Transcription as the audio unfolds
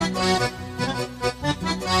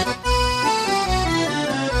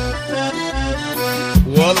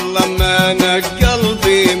مانك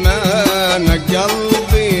قلبي مانك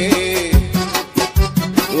قلبي،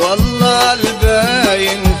 والله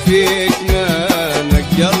الباين فيك مانك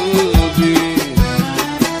قلبي،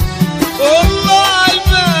 والله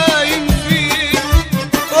الباين فيك،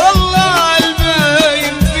 والله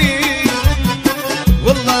الباين فيك،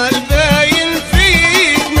 والله الباين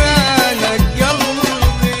فيك مانك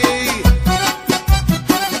قلبي،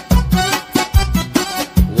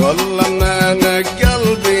 والله مانك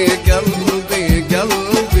قلبي قلبي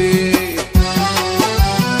قلبي،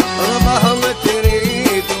 رضاهم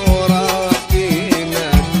تريد وراكينا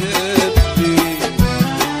تبكي،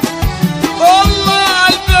 والله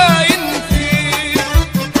الباين فيك،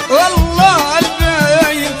 والله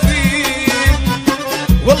الباين فيك،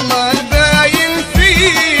 والله الباين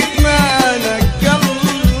فيك مالك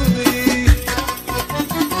قلبي،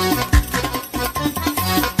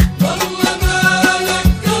 والله مالك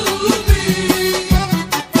قلبي،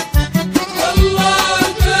 والله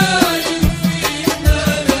الباين فيك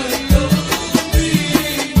مالك قلبي،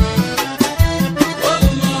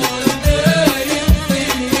 والله الباين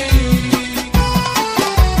فيك،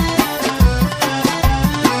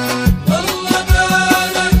 والله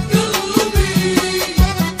مالك قلبي،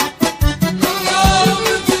 اللهم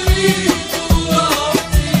تريد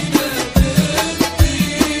وراحتنا تبكي،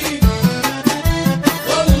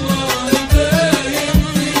 والله الباين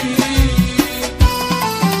فيك.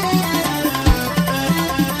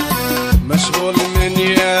 مشغول من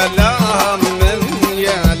يا لهم من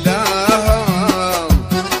يا لهم،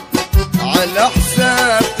 على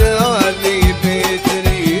حساب تالي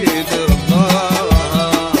بتريد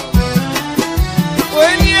رضاهم،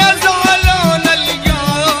 وين يزعلون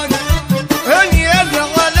القاك، وين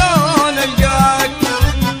يزعلون القاك،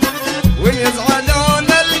 وين يزعلون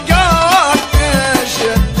القاك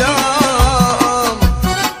تشدهم،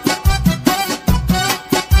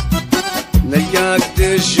 نلقاك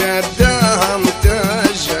تشدهم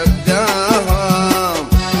تشدهم،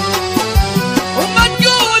 وما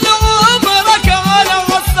تقول عمرك على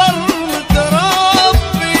عصر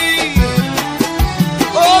تربي،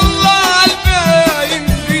 والله الباين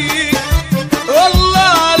فيك،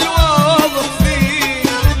 والله الواضح فيك،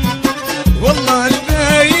 والله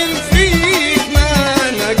الباين فيك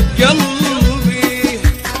مانك قلبي،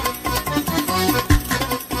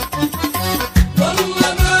 والله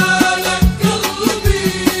مالك قلبي،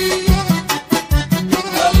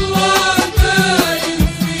 والله الباين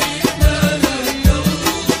فيك مالك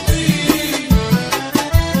قلبي،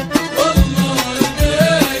 والله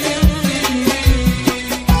الباين فيك،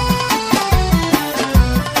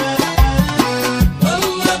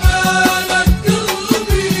 والله مالك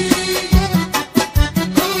قلبي،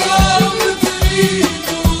 اللهم تريد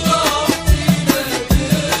وراحتنا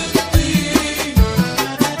تبكي،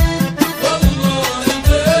 والله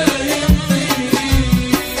الباين فيك.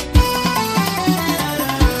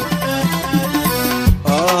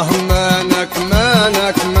 مانك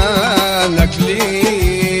مانك مانك لي